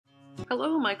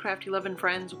Hello my crafty loving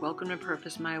friends, welcome to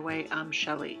Purpose My Way. I'm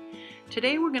Shelly.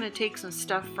 Today we're going to take some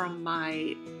stuff from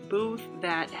my booth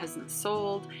that hasn't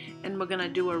sold and we're going to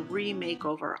do a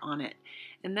remakeover on it.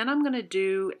 And then I'm going to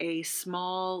do a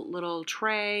small little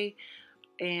tray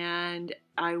and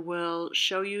I will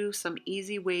show you some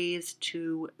easy ways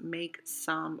to make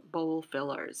some bowl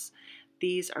fillers.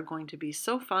 These are going to be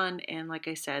so fun and like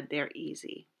I said, they're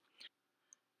easy.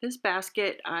 This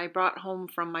basket I brought home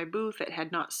from my booth. It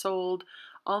had not sold.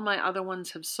 All my other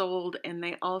ones have sold and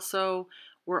they also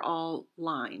were all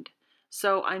lined.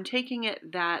 So I'm taking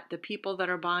it that the people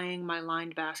that are buying my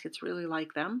lined baskets really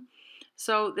like them.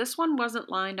 So this one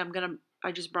wasn't lined.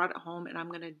 I just brought it home and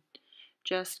I'm gonna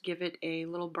just give it a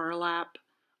little burlap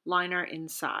liner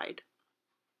inside.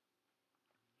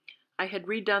 I had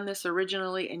redone this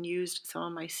originally and used some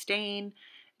of my stain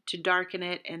to darken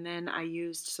it, and then I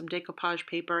used some decoupage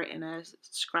paper and a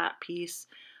scrap piece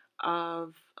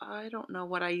of, I don't know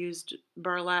what I used,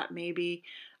 burlap maybe,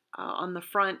 on the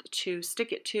front to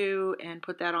stick it to and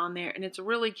put that on there. And it's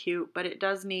really cute, but it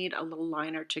does need a little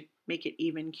liner to make it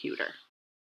even cuter.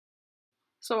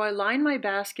 So I line my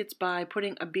baskets by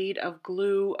putting a bead of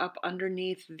glue up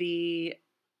underneath the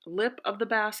lip of the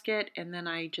basket, and then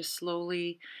I just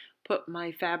slowly put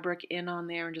my fabric in on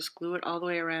there and just glue it all the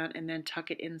way around and then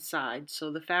tuck it inside.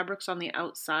 So the fabric's on the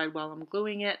outside while I'm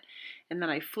gluing it, and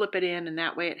then I flip it in, and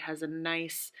that way it has a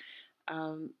nice,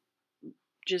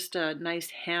 just a nice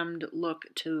hemmed look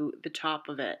to the top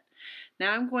of it.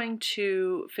 Now I'm going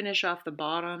to finish off the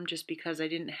bottom just because I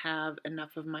didn't have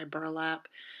enough of my burlap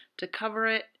to cover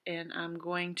it, and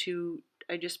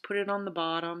I just put it on the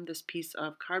bottom, this piece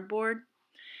of cardboard,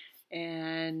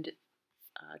 and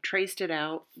traced it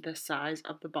out the size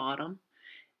of the bottom,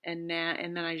 and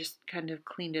then I just kind of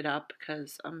cleaned it up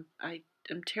because I'm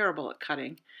terrible at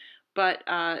cutting. But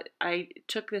I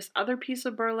took this other piece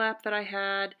of burlap that I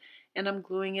had and I'm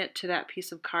gluing it to that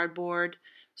piece of cardboard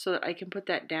so that I can put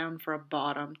that down for a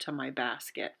bottom to my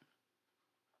basket.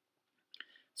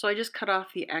 So I just cut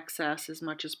off the excess as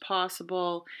much as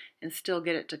possible and still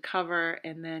get it to cover,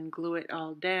 and then glue it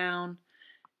all down.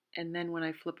 And then when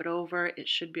I flip it over, it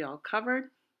should be all covered.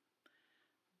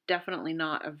 Definitely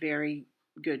not a very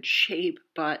good shape,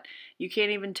 but you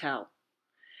can't even tell.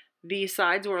 The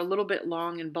sides were a little bit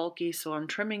long and bulky, so I'm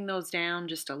trimming those down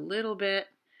just a little bit,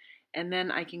 and then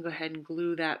I can go ahead and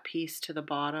glue that piece to the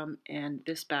bottom, and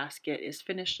this basket is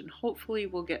finished and hopefully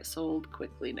will get sold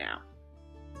quickly now.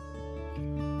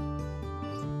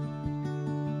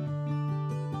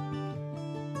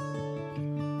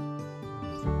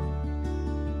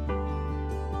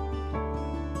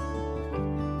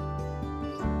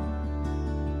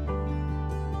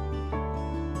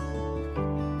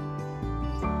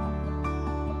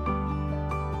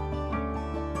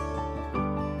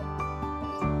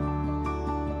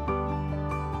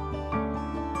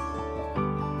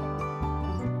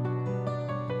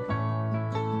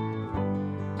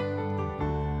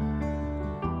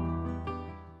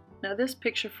 Now this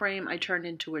picture frame I turned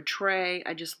into a tray.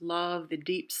 I just love the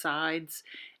deep sides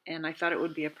and I thought it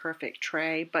would be a perfect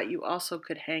tray, but you also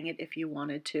could hang it if you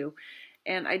wanted to.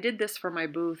 And I did this for my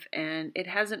booth and it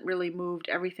hasn't really moved.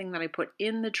 Everything that I put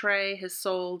in the tray has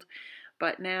sold,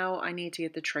 but now I need to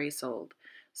get the tray sold.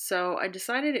 So I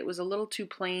decided it was a little too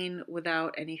plain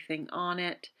without anything on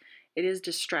it. It is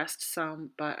distressed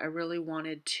some, but I really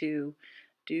wanted to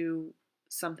do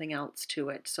something else to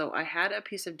it. So I had a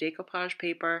piece of decoupage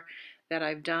paper that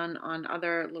I've done on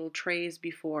other little trays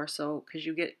before, so because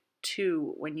you get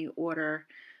two when you order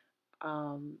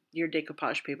your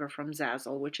decoupage paper from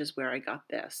Resale, which is where I got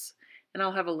this. And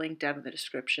I'll have a link down in the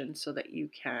description so that you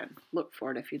can look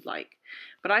for it if you'd like.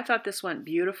 But I thought this went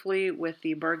beautifully with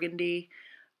the burgundy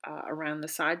around the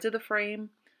sides of the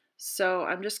frame. So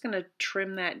I'm just going to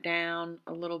trim that down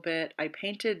a little bit. I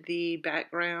painted the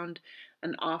background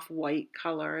an off-white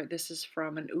color. This is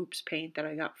from an Oops paint that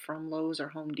I got from Lowe's or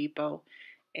Home Depot.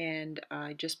 And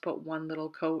I just put one little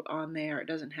coat on there. It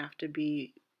doesn't have to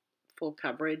be full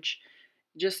coverage.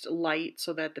 Just light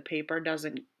so that the paper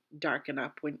doesn't darken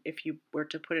up if you were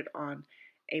to put it on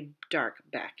a dark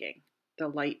backing. The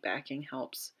light backing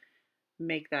helps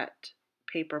make that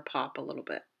paper pop a little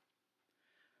bit.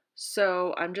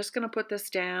 So I'm just going to put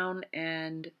this down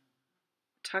and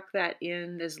tuck that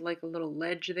in. There's like a little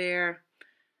ledge there,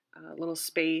 a little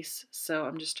space, so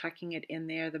I'm just tucking it in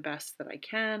there the best that I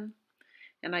can.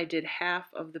 And I did half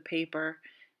of the paper,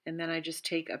 and then I just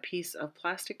take a piece of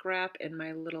plastic wrap and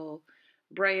my little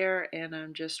brayer, and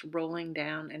I'm just rolling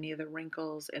down any of the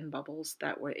wrinkles and bubbles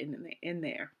that were in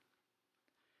there.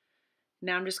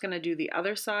 Now I'm just going to do the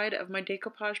other side of my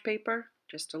decoupage paper,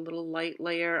 just a little light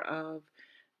layer of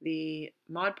the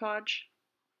Mod Podge,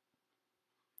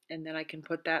 and then I can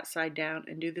put that side down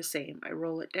and do the same. I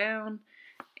roll it down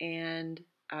and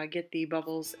get the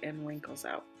bubbles and wrinkles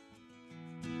out.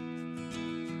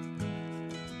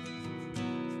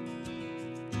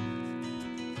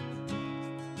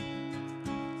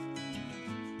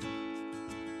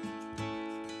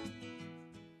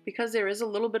 Because there is a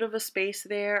little bit of a space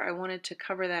there, I wanted to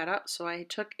cover that up, so I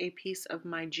took a piece of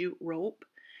my jute rope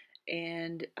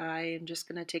and I am just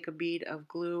going to take a bead of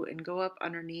glue and go up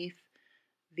underneath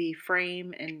the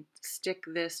frame and stick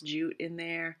this jute in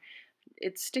there.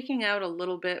 It's sticking out a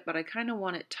little bit, but I kind of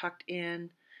want it tucked in.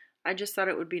 I just thought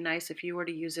it would be nice if you were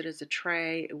to use it as a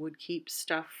tray. It would keep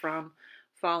stuff from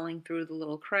falling through the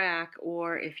little crack,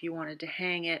 or if you wanted to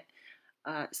hang it,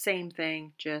 same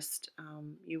thing, just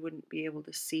you wouldn't be able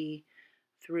to see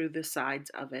through the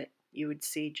sides of it. You would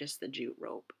see just the jute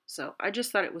rope. So I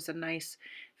just thought it was a nice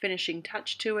finishing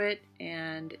touch to it,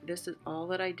 and this is all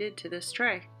that I did to this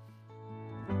tray.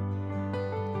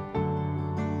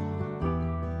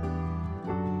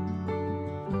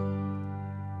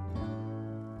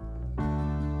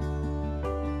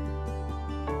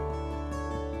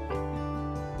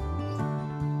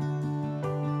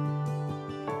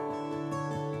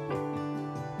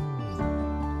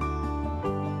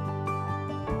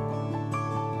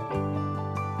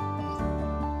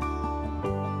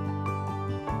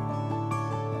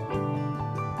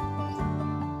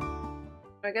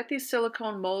 I got these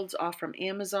silicone molds off from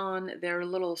Amazon. They're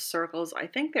little circles. I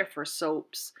think they're for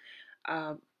soaps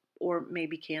or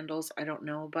maybe candles. I don't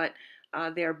know. But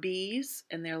they're bees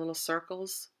and they're little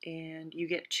circles. And you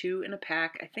get 2 in a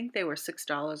pack. I think they were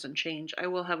 $6 and change. I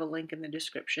will have a link in the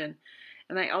description.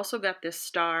 And I also got this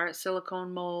star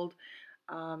silicone mold.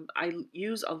 I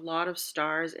use a lot of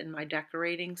stars in my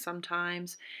decorating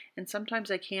sometimes. And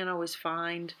sometimes I can't always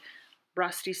find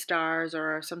rusty stars,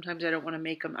 or sometimes I don't want to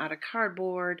make them out of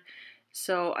cardboard.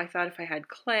 So I thought if I had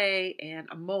clay and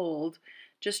a mold,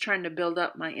 just trying to build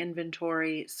up my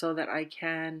inventory so that I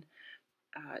can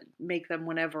make them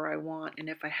whenever I want. And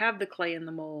if I have the clay in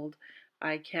the mold,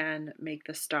 I can make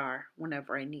the star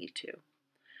whenever I need to.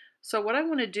 So what I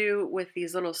want to do with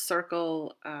these little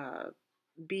circle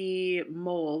bee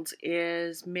molds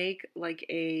is make like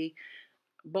a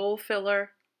bowl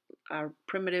filler, a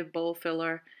primitive bowl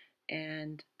filler,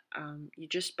 and you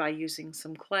just by using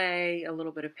some clay, a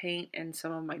little bit of paint, and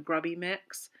some of my grubby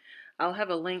mix. I'll have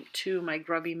a link to my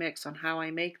grubby mix on how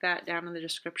I make that down in the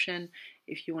description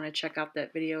if you want to check out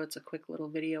that video. It's a quick little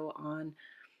video on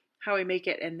how I make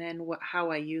it and then how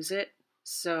I use it,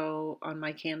 so on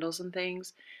my candles and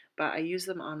things, but I use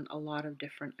them on a lot of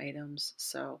different items,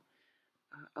 so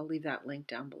I'll leave that link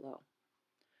down below.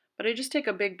 But I just take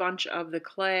a big bunch of the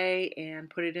clay and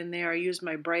put it in there. I use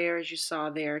my brayer, as you saw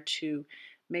there, to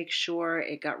make sure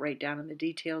it got right down in the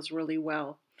details really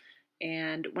well.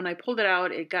 And when I pulled it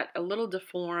out, it got a little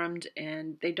deformed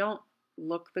and they don't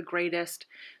look the greatest.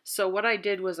 So what I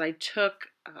did was I took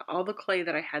all the clay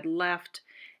that I had left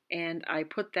and I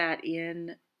put that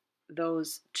in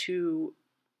those 2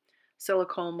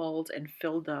 silicone molds and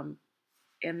filled them.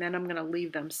 And then I'm going to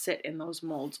leave them sit in those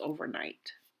molds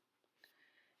overnight.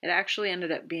 It actually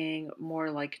ended up being more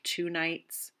like 2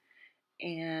 nights.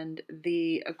 And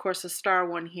of course, the star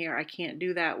one here, I can't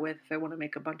do that with. If I want to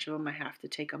make a bunch of them, I have to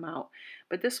take them out.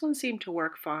 But this one seemed to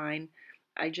work fine.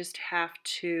 I just have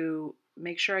to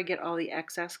make sure I get all the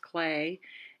excess clay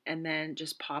and then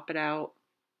just pop it out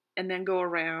and then go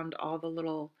around all the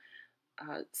little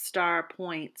star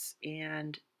points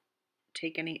and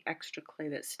take any extra clay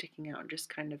that's sticking out and just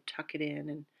kind of tuck it in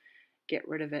and get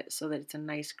rid of it so that it's a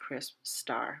nice crisp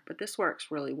star. But this works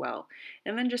really well.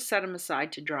 And then just set them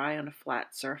aside to dry on a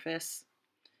flat surface.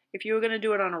 If you were going to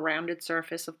do it on a rounded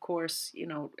surface, of course,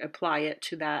 apply it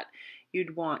to that.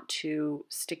 You'd want to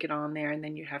stick it on there and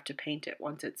then you'd have to paint it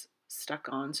once it's stuck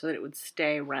on so that it would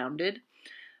stay rounded.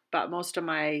 But most of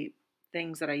my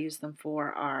things that I use them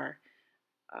for are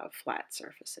flat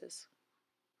surfaces.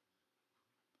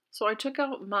 So I took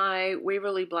out my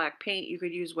Waverly black paint. You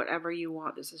could use whatever you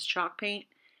want. This is chalk paint,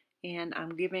 and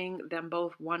I'm giving them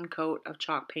both 1 coat of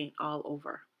chalk paint all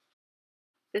over.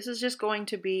 This is just going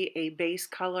to be a base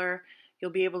color.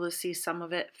 You'll be able to see some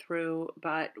of it through,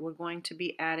 but we're going to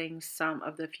be adding some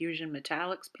of the Fusion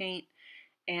Metallics paint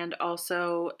and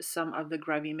also some of the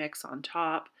Grubby Mix on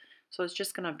top. So it's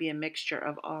just going to be a mixture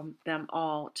of them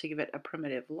all to give it a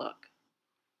primitive look.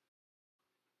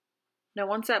 Now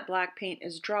once that black paint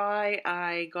is dry,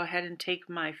 I go ahead and take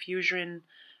my Fusion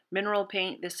mineral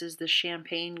paint. This is the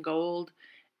Champagne Gold,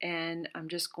 and I'm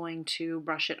just going to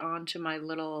brush it onto my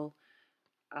little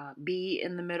bee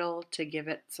in the middle to give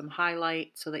it some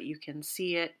highlight so that you can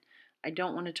see it. I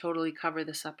don't want to totally cover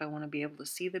this up. I want to be able to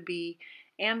see the bee.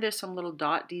 And there's some little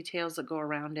dot details that go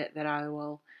around it that I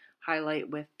will highlight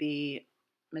with the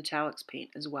metallics paint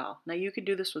as well. Now you could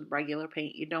do this with regular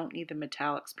paint. You don't need the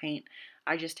metallics paint.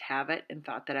 I just have it and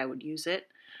thought that I would use it.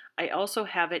 I also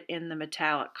have it in the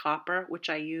metallic copper, which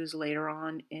I use later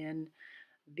on in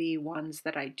the ones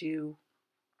that I do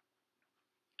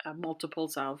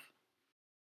multiples of.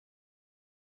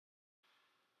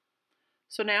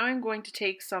 So now I'm going to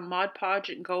take some Mod Podge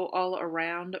and go all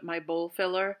around my bowl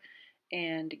filler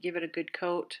and give it a good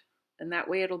coat, and that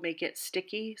way it'll make it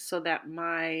sticky so that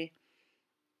my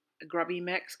grubby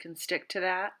mix can stick to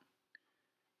that.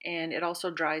 And it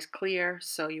also dries clear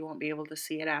so you won't be able to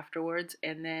see it afterwards,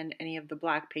 and then any of the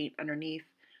black paint underneath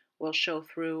will show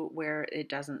through where it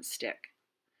doesn't stick.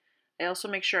 I also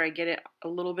make sure I get it a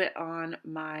little bit on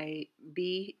my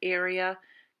bee area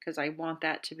because I want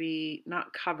that to be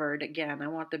not covered. Again, I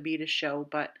want the bee to show,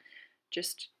 but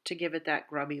just to give it that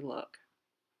grubby look.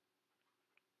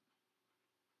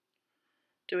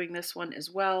 Doing this one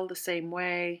as well the same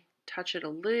way. Touch it a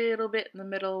little bit in the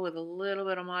middle with a little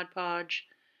bit of Mod Podge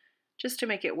just to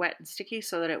make it wet and sticky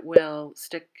so that it will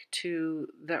stick to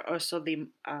the, or so the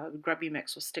grubby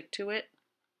mix will stick to it.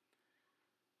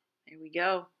 There we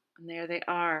go. And there they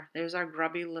are. There's our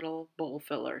grubby little bowl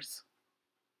fillers.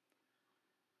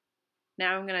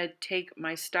 Now I'm going to take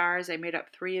my stars. I made up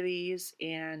 3 of these,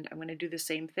 and I'm going to do the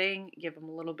same thing. Give them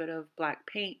a little bit of black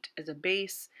paint as a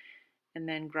base, and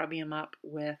then grubby them up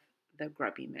with the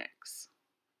grubby mix.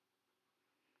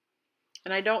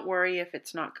 And I don't worry if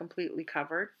it's not completely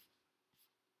covered.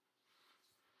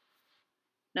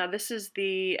 Now this is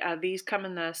the, these come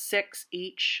in the 6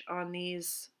 each on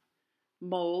these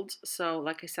molds. So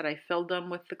like I said, I filled them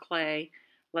with the clay,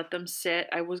 let them sit.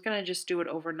 I was going to just do it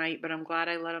overnight, but I'm glad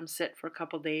I let them sit for a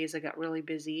couple days. I got really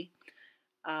busy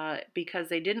because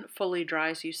they didn't fully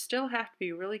dry, so you still have to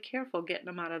be really careful getting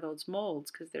them out of those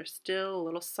molds because they're still a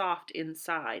little soft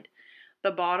inside.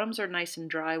 The bottoms are nice and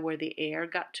dry where the air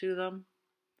got to them,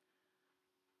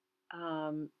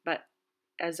 but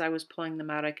as I was pulling them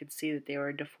out, I could see that they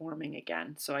were deforming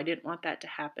again, so I didn't want that to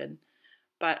happen.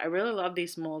 But I really love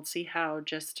these molds. See how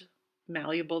just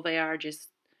malleable they are? Just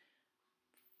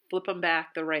flip them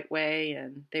back the right way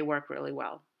and they work really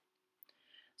well.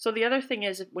 So the other thing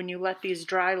is when you let these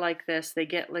dry like this, they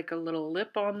get like a little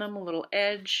lip on them, a little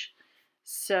edge.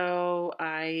 So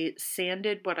I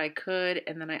sanded what I could,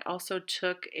 and then I also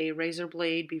took a razor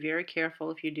blade, be very careful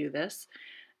if you do this,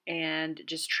 and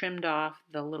just trimmed off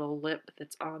the little lip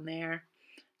that's on there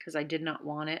because I did not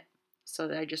want it.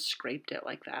 So I just scraped it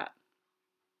like that.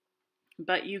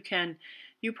 But you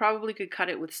probably could cut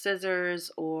it with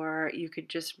scissors, or you could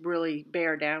just really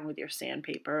bear down with your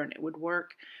sandpaper and it would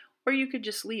work, or you could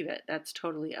just leave it. That's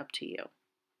totally up to you.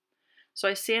 So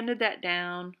I sanded that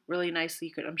down really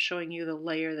nicely. I'm showing you the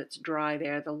layer that's dry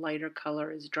there. The lighter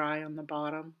color is dry on the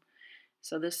bottom.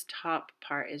 So this top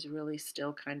part is really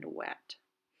still kind of wet.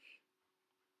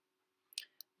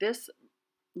 This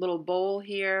little bowl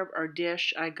here, or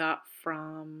dish, I got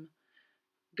from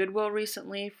Goodwill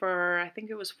recently for, I think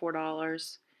it was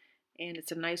 $4, and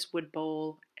it's a nice wood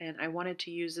bowl, and I wanted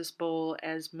to use this bowl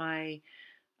as my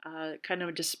kind of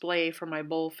a display for my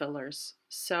bowl fillers.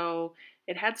 So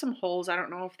it had some holes. I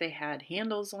don't know if they had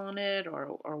handles on it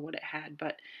or what it had,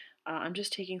 but I'm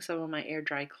just taking some of my air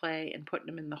dry clay and putting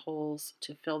them in the holes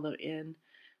to fill them in,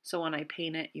 so when I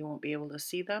paint it you won't be able to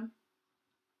see them.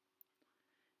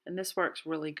 And this works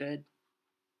really good.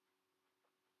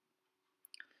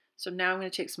 So now I'm going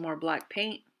to take some more black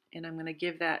paint, and I'm going to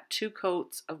give that 2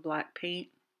 coats of black paint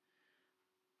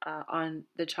on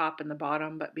the top and the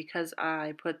bottom. But because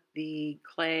I put the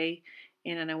clay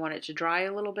in and I want it to dry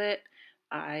a little bit,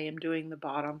 I am doing the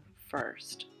bottom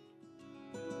first.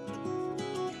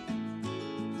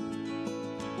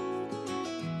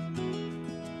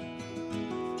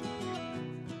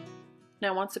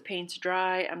 Now once the paint's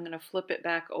dry, I'm going to flip it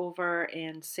back over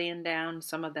and sand down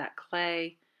some of that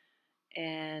clay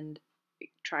and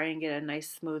try and get a nice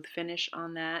smooth finish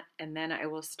on that, and then I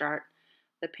will start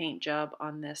the paint job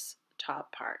on this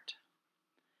top part.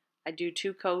 I do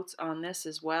 2 coats on this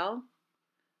as well,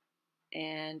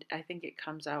 and I think it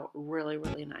comes out really,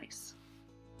 really nice.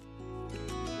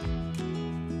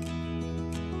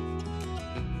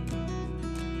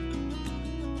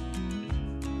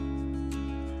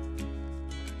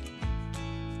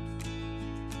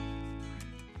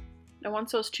 Now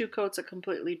once those 2 coats are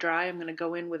completely dry, I'm going to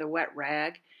go in with a wet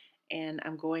rag, and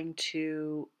I'm going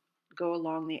to go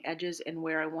along the edges and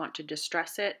where I want to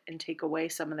distress it and take away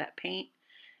some of that paint.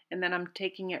 And then I'm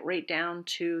taking it right down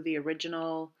to the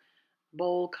original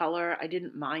bowl color. I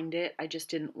didn't mind it. I just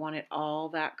didn't want it all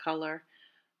that color.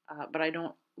 But I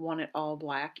don't want it all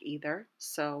black either.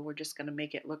 So we're just going to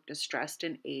make it look distressed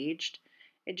and aged.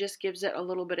 It just gives it a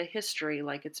little bit of history,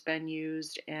 like it's been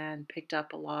used and picked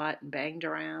up a lot and banged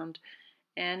around.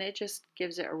 And it just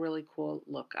gives it a really cool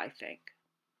look, I think.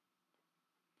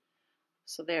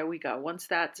 So there we go. Once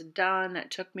that's done, that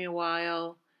took me a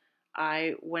while.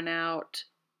 I went out,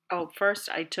 first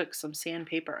I took some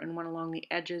sandpaper and went along the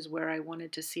edges where I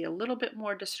wanted to see a little bit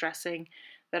more distressing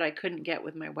that I couldn't get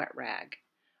with my wet rag.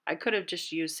 I could have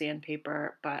just used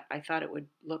sandpaper, but I thought it would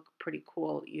look pretty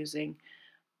cool using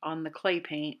on the clay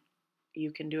paint.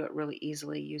 You can do it really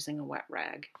easily using a wet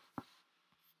rag.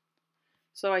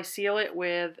 So I seal it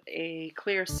with a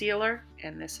clear sealer,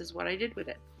 and this is what I did with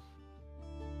it.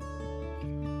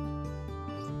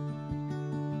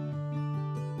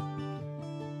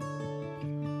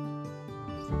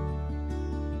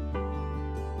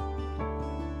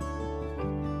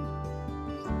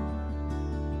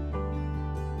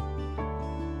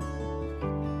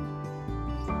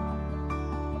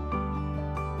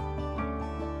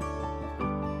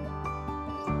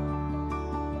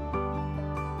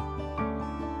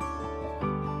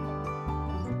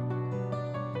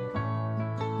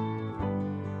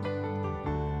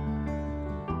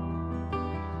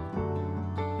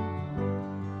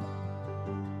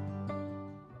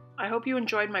 I hope you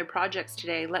enjoyed my projects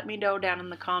today. Let me know down in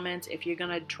the comments if you're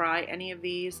going to try any of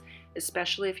these,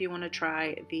 especially if you want to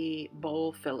try the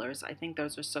bowl fillers. I think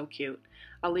those are so cute.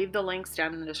 I'll leave the links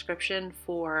down in the description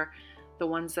for the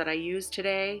ones that I used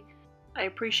today. I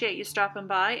appreciate you stopping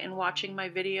by and watching my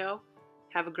video.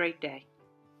 Have a great day.